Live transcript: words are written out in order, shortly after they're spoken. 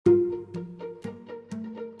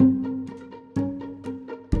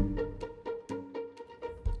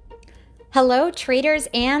Hello, traders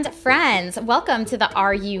and friends. Welcome to the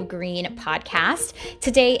Are You Green podcast.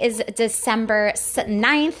 Today is December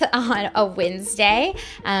 9th on a Wednesday.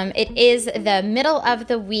 It is the middle of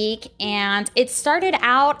the week and it started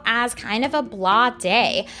out as kind of a blah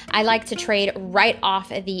day. I like to trade right off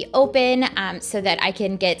the open so that I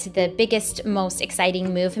can get the biggest, most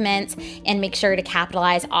exciting movements and make sure to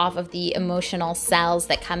capitalize off of the emotional sells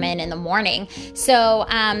that come in the morning. So,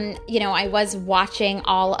 I was watching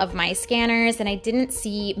all of my scanners and I didn't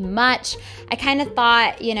see much. I kind of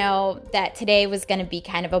thought, that today was going to be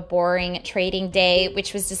kind of a boring trading day,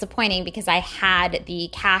 which was disappointing because I had the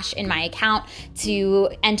cash in my account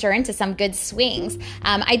to enter into some good swings.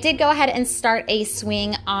 I did go ahead and start a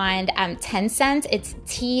swing on Tencent. It's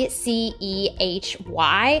TCEHY.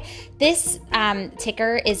 This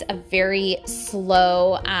ticker is a very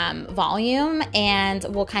slow volume, and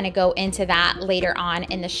we'll kind of go into that later on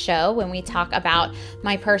in the show when we talk about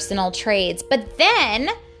my personal trades. But then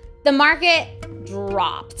the market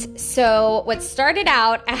dropped. So what started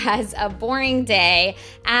out as a boring day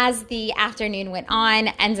as the afternoon went on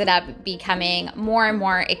ended up becoming more and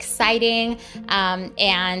more exciting.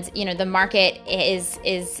 The market is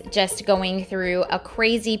just going through a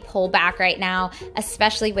crazy pullback right now,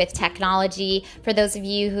 especially with technology. For those of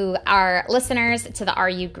you who are listeners to the Are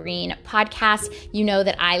You Green podcast, you know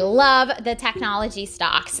that I love the technology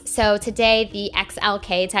stocks. So today the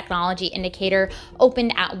XLK technology indicator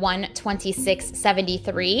opened at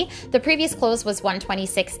 126.73. The previous close was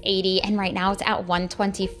 126.80, and right now it's at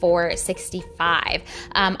 124.65.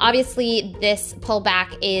 Obviously, this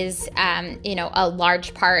pullback is, a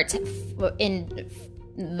large part in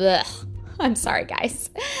the. I'm sorry, guys.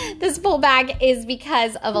 This pullback is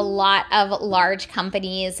because of a lot of large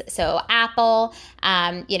companies. So Apple,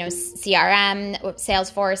 CRM,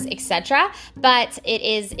 Salesforce, etc. But it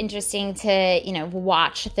is interesting to,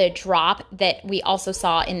 watch the drop that we also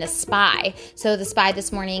saw in the SPY. So the SPY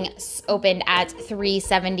this morning opened at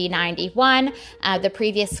 370.91. The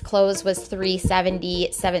previous close was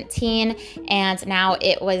 370.17, and now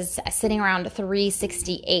it was sitting around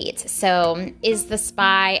 368. So is the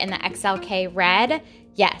SPY and the XLK red?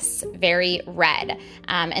 Yes, very red.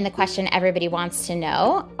 And the question everybody wants to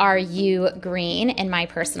know, are you green in my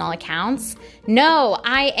personal accounts? No,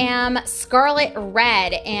 I am scarlet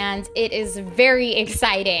red, and it is very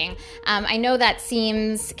exciting. I know that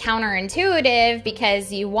seems counterintuitive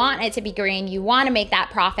because you want it to be green, you want to make that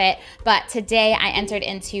profit, but today I entered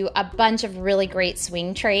into a bunch of really great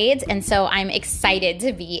swing trades, and so I'm excited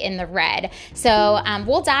to be in the red. So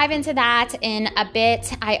we'll dive into that in a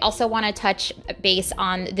bit. I also want to touch base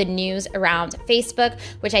on the news around Facebook,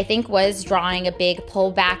 which I think was drawing a big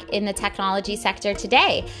pullback in the technology sector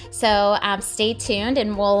today. So stay tuned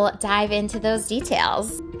and we'll dive into those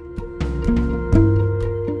details.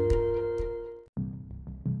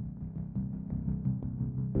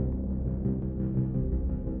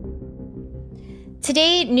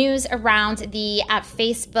 Today, news around the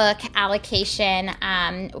Facebook allocation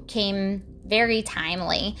came very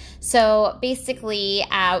timely. So basically,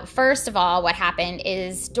 first of all, what happened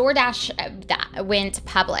is DoorDash went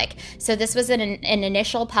public. So this was an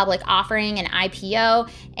initial public offering, an IPO,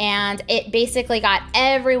 and it basically got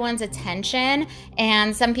everyone's attention.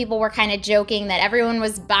 And some people were kind of joking that everyone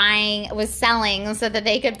was selling so that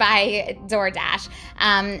they could buy DoorDash.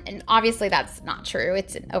 And obviously that's not true.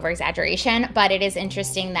 It's an over-exaggeration, but it is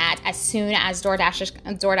interesting that as soon as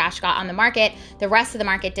DoorDash got on the market, the rest of the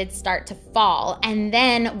market did start to fall. And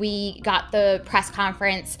then we got the press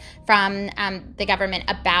conference from the government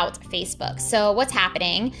about Facebook. So what's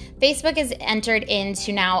happening? Facebook has entered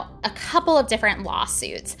into now a couple of different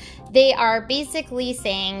lawsuits. They are basically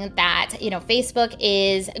saying that, Facebook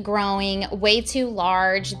is growing way too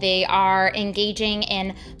large. They are engaging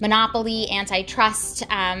in monopoly, antitrust,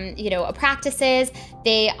 practices.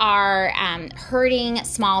 They are hurting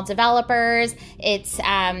small developers. It's,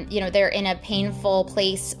 they're in a painful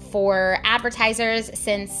place for advertisers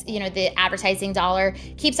since, the advertising dollar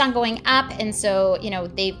keeps on going up. And so,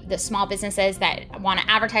 the small businesses that want to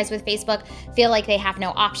advertise with Facebook feel like they have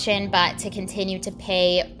no option but to continue to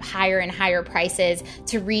pay higher and higher prices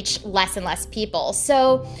to reach less and less people.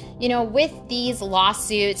 So, with these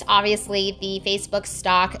lawsuits, obviously the Facebook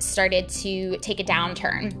stock started to take a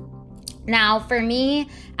downturn. Now, for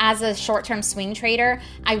me, as a short-term swing trader,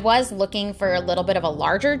 I was looking for a little bit of a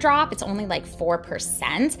larger drop. It's only like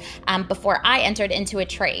 4% before I entered into a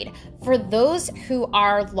trade. For those who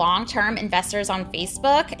are long-term investors on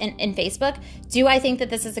Facebook, in Facebook, do I think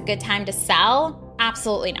that this is a good time to sell?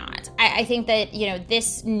 Absolutely not. I think that,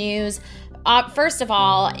 this news first of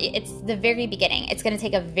all, it's the very beginning. It's going to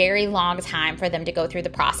take a very long time for them to go through the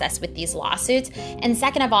process with these lawsuits. And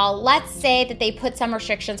second of all, let's say that they put some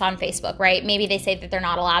restrictions on Facebook, right? Maybe they say that they're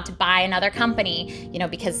not allowed to buy another company,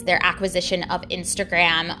 because their acquisition of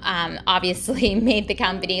Instagram obviously made the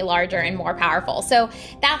company larger and more powerful. So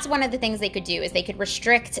that's one of the things they could do, is they could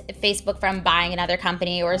restrict Facebook from buying another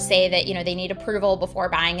company, or say that, they need approval before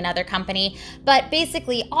buying another company. But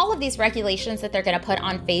basically, all of these regulations that they're going to put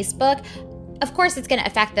on Facebook, of course, it's going to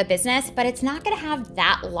affect the business, but it's not going to have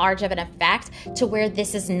that large of an effect to where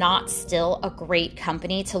this is not still a great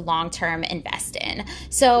company to long-term invest in.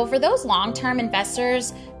 So for those long-term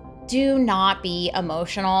investors, do not be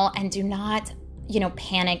emotional and do not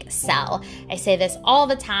panic sell. I say this all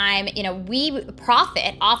the time. We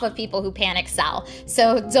profit off of people who panic sell.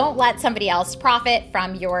 So don't let somebody else profit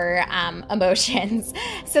from your emotions.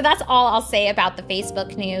 So that's all I'll say about the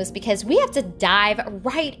Facebook news, because we have to dive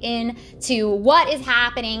right into what is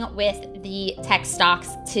happening with the tech stocks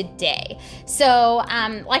today. So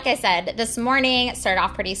like I said, this morning it started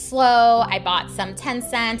off pretty slow. I bought some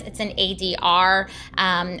Tencent. It's an ADR,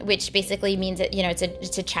 which basically means that,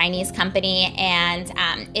 it's a Chinese company, and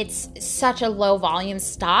it's such a low volume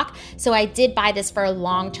stock. So I did buy this for a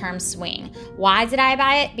long-term swing. Why did I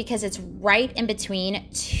buy it? Because it's right in between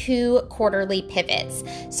two quarterly pivots.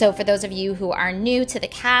 So for those of you who are new to the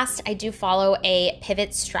cast, I do follow a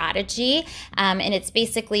pivot strategy, and it's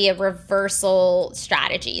basically a reversal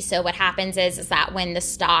strategy. So what happens is that when the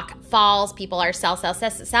stock falls, people are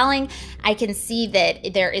selling. I can see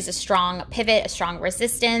that there is a strong pivot, a strong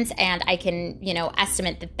resistance, and I can,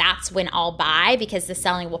 estimate that that's when I'll buy, because the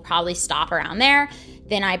selling will probably stop around there.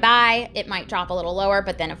 Then I buy, it might drop a little lower,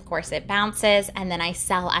 but then of course it bounces, and then I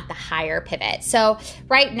sell at the higher pivot. So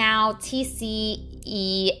right now, TCEHY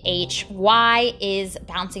is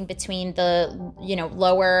bouncing between the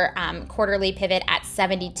lower quarterly pivot at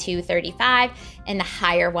 72.35 and the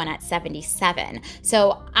higher one at 77.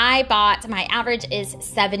 So I bought, my average is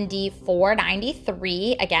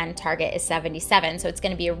 74.93. Again, target is 77. So it's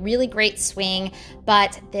going to be a really great swing,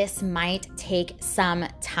 but this might take some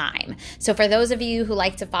time. So for those of you who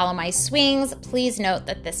like to follow my swings, please note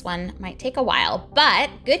that this one might take a while. But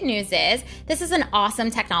good news is this is an awesome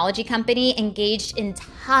technology company engaged in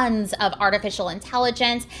tons of artificial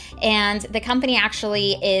intelligence, and the company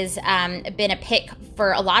actually is been a pick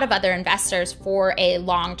for a lot of other investors for a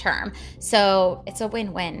long term. So it's a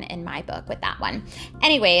win-win in my book with that one.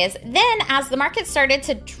 Anyways, then as the market started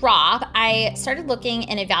to drop, I started looking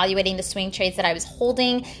and evaluating the swing trades that I was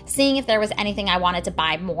holding, seeing if there was anything I wanted to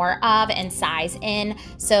buy more of and size in.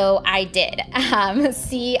 So I did.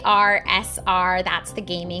 CRSR, that's the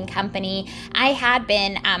gaming company. I had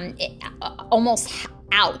been almost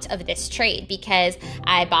out of this trade because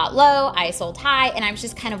I bought low, I sold high, and I was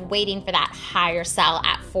just kind of waiting for that higher sell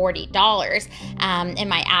at $40. And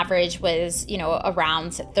my average was,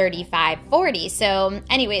 around $35.40. So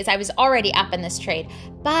anyways, I was already up in this trade.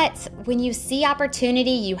 But when you see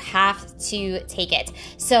opportunity, you have to take it.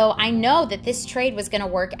 So I know that this trade was going to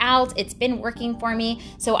work out. It's been working for me.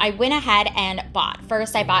 So I went ahead and bought.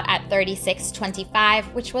 First, I bought at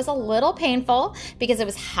 $36.25, which was a little painful because it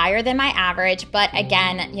was higher than my average. But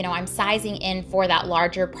again, I'm sizing in for that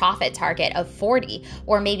larger profit target of 40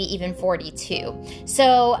 or maybe even 42.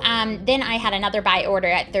 So then I had another buy order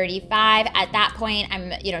at 35. At that point,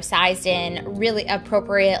 I'm, sized in really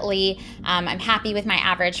appropriately. I'm happy with my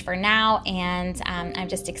average for now, and I'm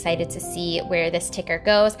just excited to see where this ticker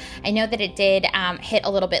goes. I know that it did hit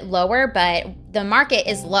a little bit lower, but the market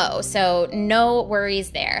is low, so no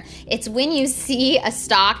worries there. It's when you see a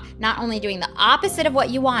stock not only doing the opposite of what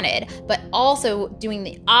you wanted, but also doing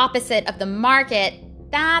the opposite of the market,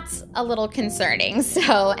 that's a little concerning.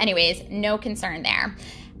 So anyways, no concern there.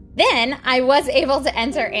 Then I was able to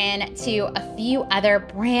enter into a few other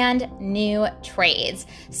brand new trades.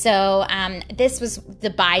 So this was the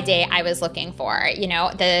buy day I was looking for.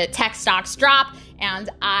 The tech stocks drop and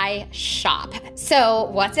I shop. So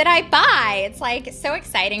what did I buy? It's like so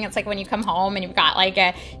exciting. It's like when you come home and you've got like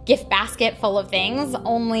a gift basket full of things,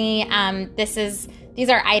 only these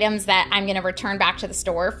are items that I'm going to return back to the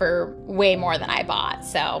store for way more than I bought.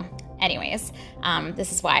 So anyways,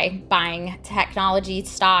 this is why buying technology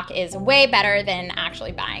stock is way better than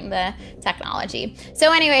actually buying the technology.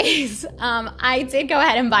 So anyways, I did go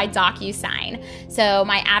ahead and buy DocuSign. So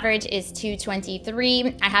my average is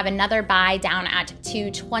 223. I have another buy down at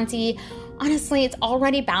 220. Honestly, it's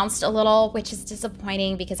already bounced a little, which is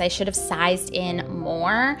disappointing because I should have sized in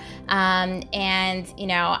more.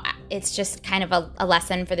 It's just kind of a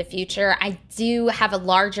lesson for the future. I do have a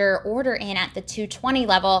larger order in at the 220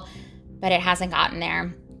 level, but it hasn't gotten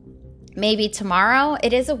there. maybe tomorrow.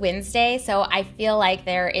 It is a Wednesday, so I feel like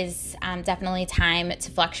there is definitely time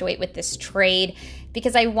to fluctuate with this trade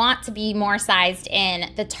because I want to be more sized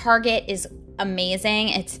in. The target is amazing.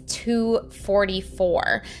 It's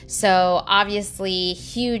 244. So obviously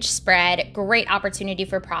huge spread, great opportunity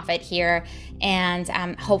for profit here. And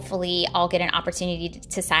hopefully I'll get an opportunity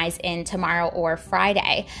to size in tomorrow or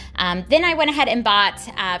Friday. Then I went ahead and bought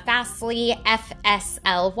Fastly,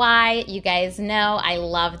 FSLY. You guys know I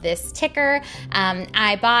love this ticker.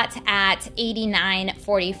 I bought at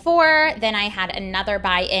 89.44. Then I had another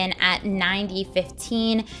buy in at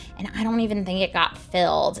 90.15, and I don't even think it got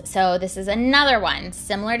filled. So this is another one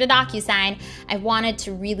similar to DocuSign. I wanted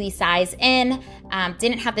to really size in,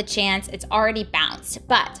 didn't have the chance. It's already bounced,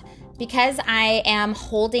 but because I am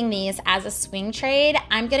holding these as a swing trade,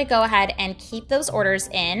 I'm gonna go ahead and keep those orders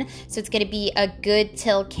in. So it's gonna be a good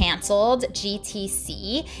till canceled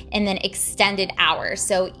GTC and then extended hours,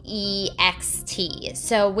 so EXT.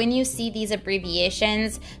 So when you see these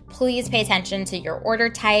abbreviations, please pay attention to your order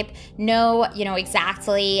type. Know,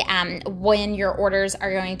 exactly when your orders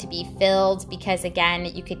are going to be filled, because again,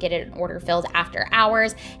 you could get an order filled after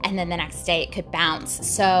hours and then the next day it could bounce.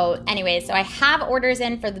 So anyways, so I have orders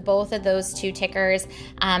in for both of those two tickers.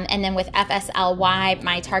 And then with FSLY,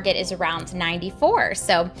 my target is around 94.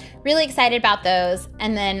 So really excited about those.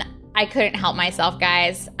 And then I couldn't help myself,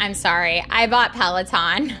 guys. I'm sorry. I bought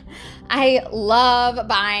Peloton. I love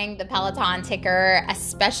buying the Peloton ticker,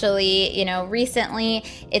 especially, recently.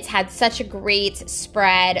 It's had such a great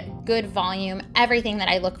spread, good volume, everything that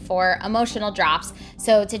I look for, emotional drops.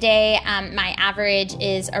 So today, my average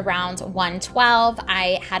is around 112.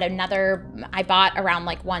 I bought around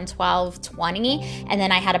like 112.20, and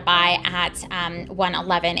then I had a buy at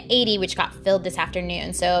 111.80, which got filled this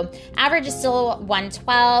afternoon. So average is still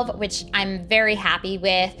 112, which I'm very happy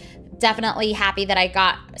with. Definitely happy that I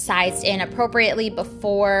got sized in appropriately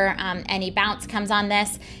before any bounce comes on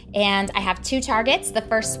this. And I have two targets. The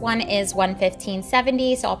first one is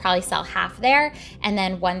 115.70, so I'll probably sell half there. And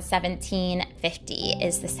then 117.50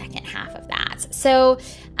 is the second half of that. So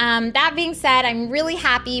that being said, I'm really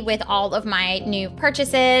happy with all of my new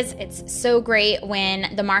purchases. It's so great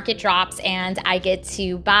when the market drops and I get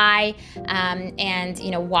to buy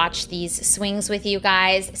and watch these swings with you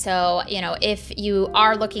guys. So if you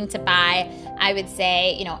are looking to buy, I would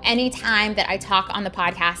say anytime that I talk on the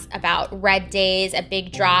podcast about red days, a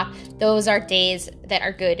big drop, those are days that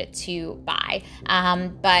are good to buy.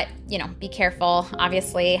 But be careful.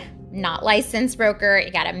 Obviously, not licensed broker.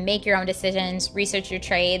 You got to make your own decisions, research your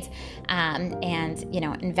trades, and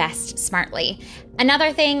invest smartly.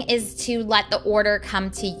 Another thing is to let the order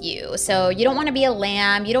come to you. So you don't want to be a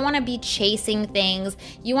lamb. You don't want to be chasing things.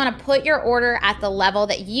 You want to put your order at the level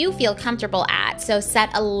that you feel comfortable at. So set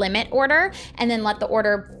a limit order and then let the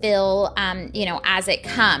order fill, as it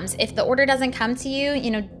comes. If the order doesn't come to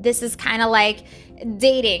you, this is kind of like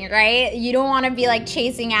dating, right? You don't want to be like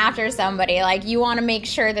chasing after somebody. Like you want to make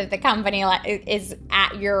sure that the company is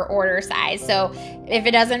at your order size. So if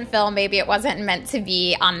it doesn't fill, maybe it wasn't meant to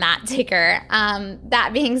be on that ticker.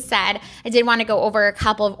 That being said, I did want to go over a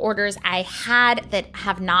couple of orders I had that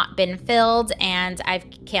have not been filled, and I've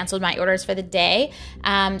canceled my orders for the day.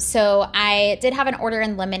 So I did have an order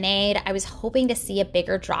in Lemonade. I was hoping to see a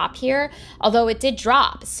bigger drop here, although it did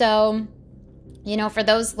drop. So for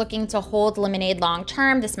those looking to hold Lemonade long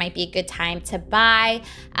term, this might be a good time to buy.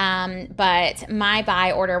 But my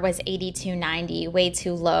buy order was 82.90, way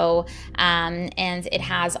too low. And it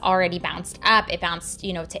has already bounced up. It bounced,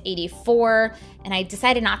 to 84. And I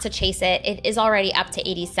decided not to chase it. It is already up to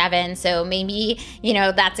 87. So maybe,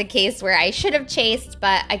 that's a case where I should have chased.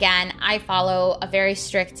 But again, I follow a very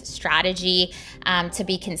strict strategy to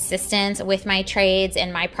be consistent with my trades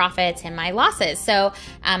and my profits and my losses. So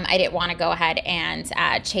I didn't want to go ahead and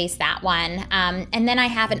chase that one. And then I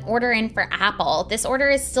have an order in for Apple. This order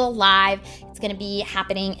is still live. It's going to be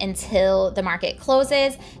happening until the market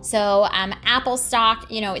closes. So Apple stock,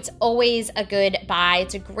 it's always a good buy.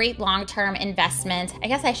 It's a great long-term investment. I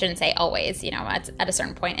guess I shouldn't say always, at a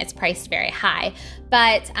certain point it's priced very high.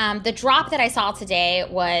 But the drop that I saw today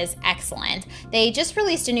was excellent. They just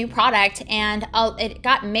released a new product and it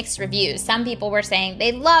got mixed reviews. Some people were saying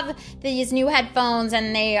they love these new headphones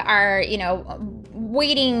and they are,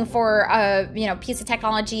 waiting for a piece of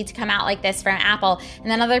technology to come out like this from Apple. And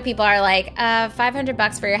then other people are like,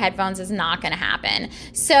 $500 for your headphones is not going to happen.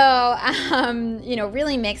 So,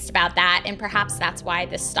 really mixed about that. And perhaps that's why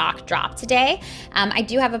the stock dropped today. I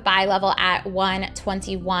do have a buy level at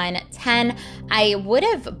 121.10. I would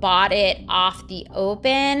have bought it off the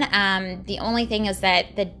open. The only thing is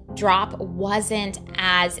that the drop wasn't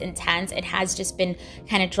as intense. It has just been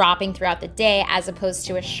kind of dropping throughout the day as opposed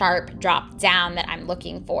to a sharp drop down that I'm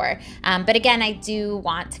looking for. But again, I do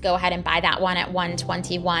want to go ahead and buy that one at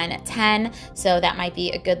 121.10. So that might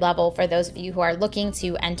be a good level for those of you who are looking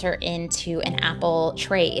to enter into an Apple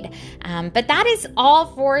trade. But that is all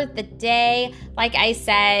for the day. Like I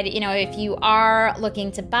said, if you are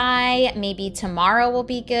looking to buy, maybe tomorrow will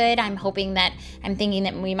be good. I'm thinking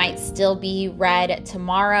that we might still be red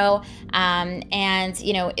tomorrow. And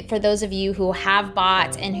for those of you who have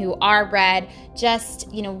bought and who are red, just,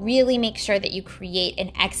 really make sure that you create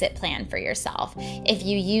an exit plan for yourself. If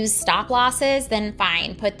you use stop losses, then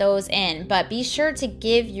fine, put those in, but be sure to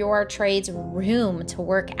give your trades room to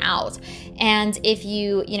work out. And if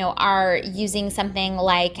you, are using something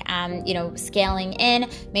like, scaling in,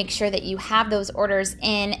 make sure that you have those orders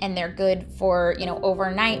in and they're good for,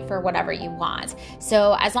 overnight for whatever you want.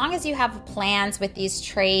 So as long as you have plans with these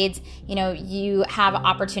trades, you have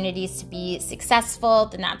opportunities to be successful,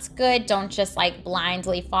 then that's good. Don't just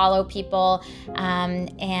blindly follow people.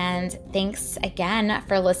 And thanks again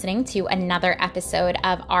for listening to another episode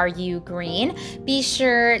of Are You Green? Be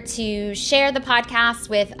sure to share the podcast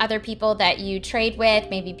with other people that you trade with,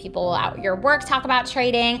 maybe people at your work talk about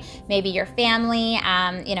trading, maybe your family.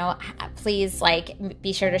 Please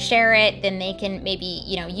be sure to share it. Then they can maybe,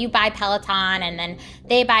 you buy Peloton and then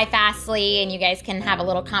they buy Fastly and you guys can have a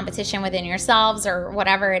little competition within yourselves or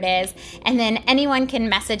whatever it is. And then anyone can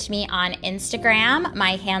message me on Instagram.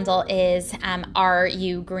 My handle is Are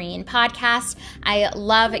You Green Podcast. I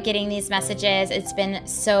love getting these messages. It's been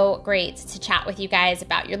so great to chat with you guys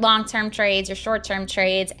about your long-term trades, your short-term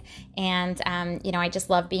trades, and I just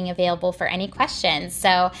love being available for any questions.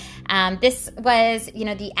 So this was,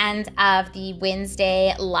 the end of the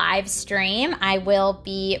Wednesday live stream. I will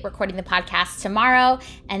be recording the podcast tomorrow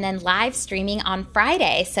and then live streaming on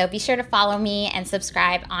Friday. So be sure to follow me and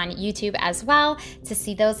subscribe on YouTube as well to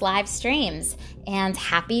see those live streams. And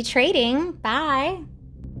happy trading. Bye.